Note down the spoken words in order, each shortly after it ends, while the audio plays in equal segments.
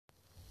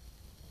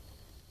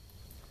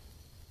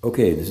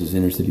Okay, this is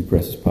Inner City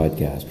Press's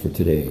podcast for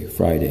today,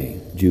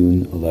 Friday,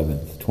 June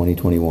 11th,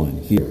 2021,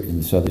 here in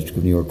the Southern District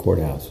of New York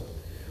Courthouse.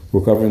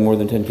 We're covering more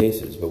than 10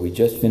 cases, but we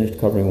just finished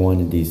covering one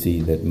in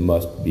D.C. that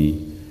must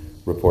be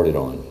reported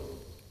on.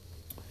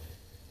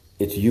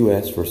 It's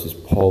U.S. versus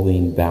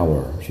Pauline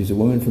Bauer. She's a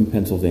woman from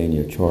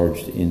Pennsylvania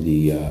charged in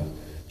the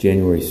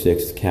January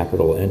 6th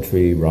Capitol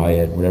entry,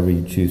 riot, whatever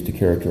you choose to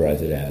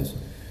characterize it as.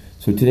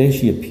 So today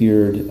she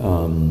appeared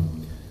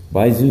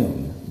by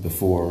Zoom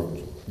before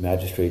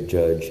Magistrate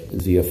Judge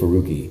Zia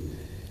Faruqi,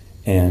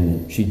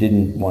 and she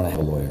didn't want to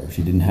have a lawyer.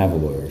 She didn't have a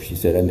lawyer. She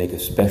said, I make a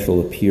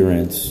special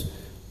appearance,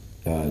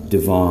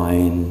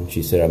 divine.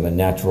 She said, I'm a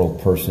natural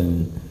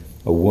person,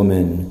 a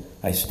woman.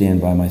 I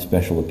stand by my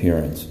special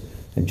appearance.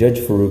 And Judge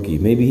Faruqi,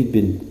 maybe he'd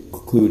been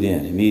clued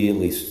in,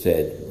 immediately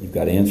said, you've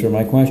got to answer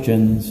my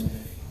questions.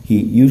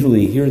 He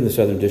usually, here in the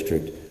Southern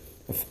District,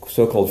 a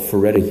so-called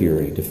Feretta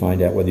hearing to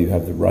find out whether you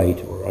have the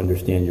right or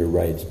understand your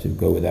rights to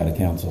go without a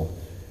counsel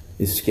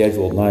is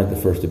scheduled not at the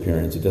first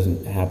appearance. It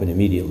doesn't happen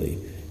immediately.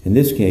 In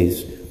this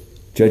case,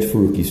 Judge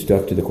Faruqi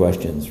stuck to the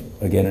questions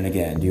again and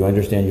again. Do you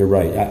understand your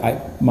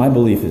right? My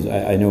belief is,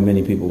 I know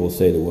many people will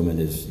say the woman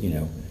is,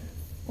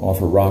 off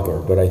her rocker,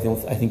 but I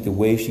think the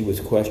way she was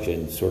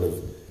questioned sort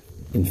of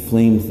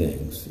inflamed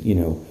things.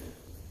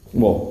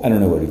 Well, I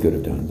don't know what he could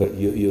have done, but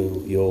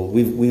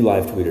we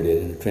live tweeted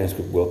it, and a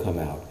transcript will come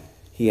out.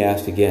 He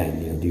asked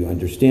again, do you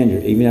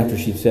understand even after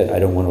she said, I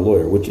don't want a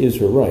lawyer, which is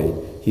her right.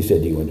 He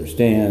said, do you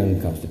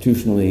understand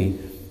constitutionally?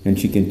 And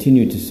she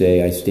continued to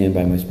say, I stand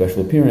by my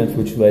special appearance,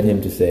 which led him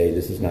to say,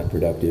 this is not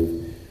productive.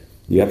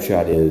 The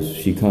upshot is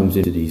she comes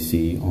into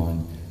D.C.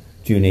 on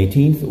June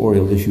 18th, or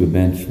he'll issue a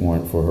bench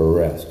warrant for her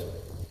arrest.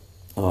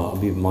 I'll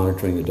be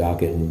monitoring the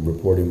docket and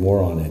reporting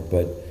more on it.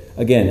 But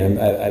again,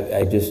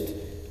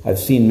 I've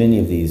seen many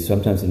of these,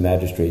 sometimes in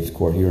magistrates'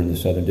 court here in the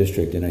Southern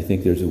District, and I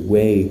think there's a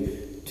way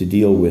to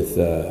deal with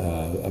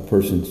a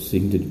person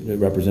seeking to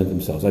represent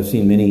themselves. I've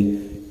seen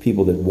many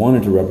people that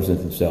wanted to represent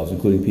themselves,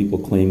 including people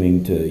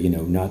claiming to,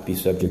 not be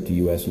subject to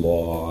U.S.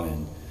 law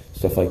and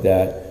stuff like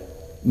that.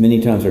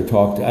 Many times are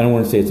talked, I don't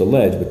want to say it's a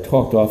ledge, but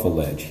talked off a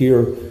ledge.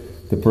 Here,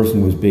 the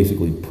person was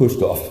basically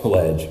pushed off the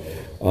ledge,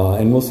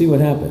 and we'll see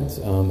what happens.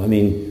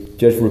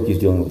 Judge Faruqi is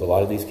dealing with a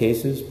lot of these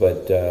cases,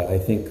 but I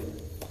think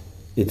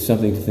it's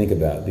something to think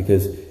about,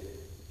 because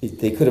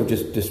they could have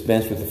just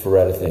dispensed with the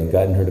Feretta thing,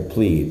 gotten her to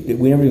plead.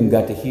 We never even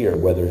got to hear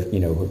whether,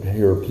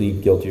 her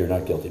plead guilty or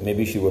not guilty.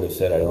 Maybe she would have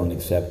said, I don't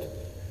accept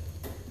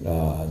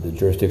the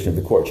jurisdiction of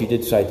the court. She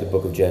did cite the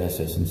book of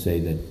Genesis and say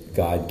that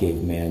God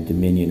gave man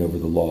dominion over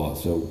the law.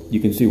 So you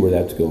can see where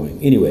that's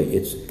going. Anyway,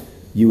 it's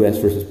U.S.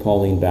 versus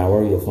Pauline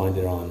Bauer. You'll find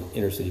it on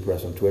Inner City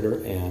Press on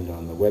Twitter and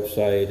on the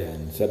website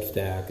and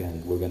Substack,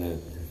 and we're going to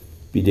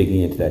be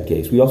digging into that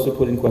case. We also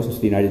put in questions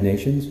to the United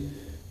Nations,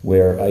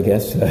 where I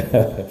guess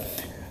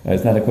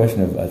it's not a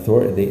question of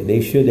authority.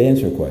 They should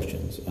answer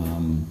questions.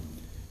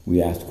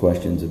 We asked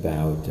questions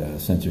about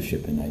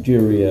censorship in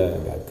Nigeria,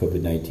 about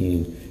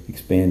COVID-19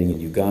 expanding in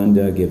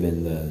Uganda,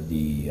 given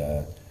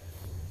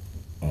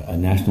a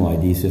national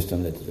ID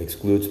system that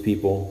excludes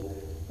people,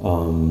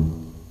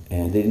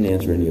 and they didn't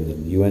answer any of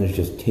them. The UN is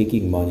just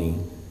taking money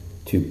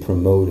to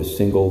promote a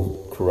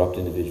single corrupt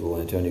individual,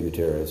 Antonio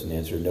Guterres, and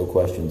answer no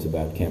questions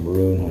about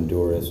Cameroon,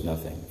 Honduras,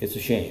 nothing. It's a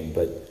shame,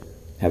 but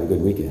have a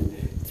good weekend.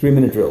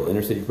 3-minute drill,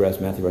 Inner City Press,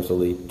 Matthew Russell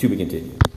Lee, to be continued.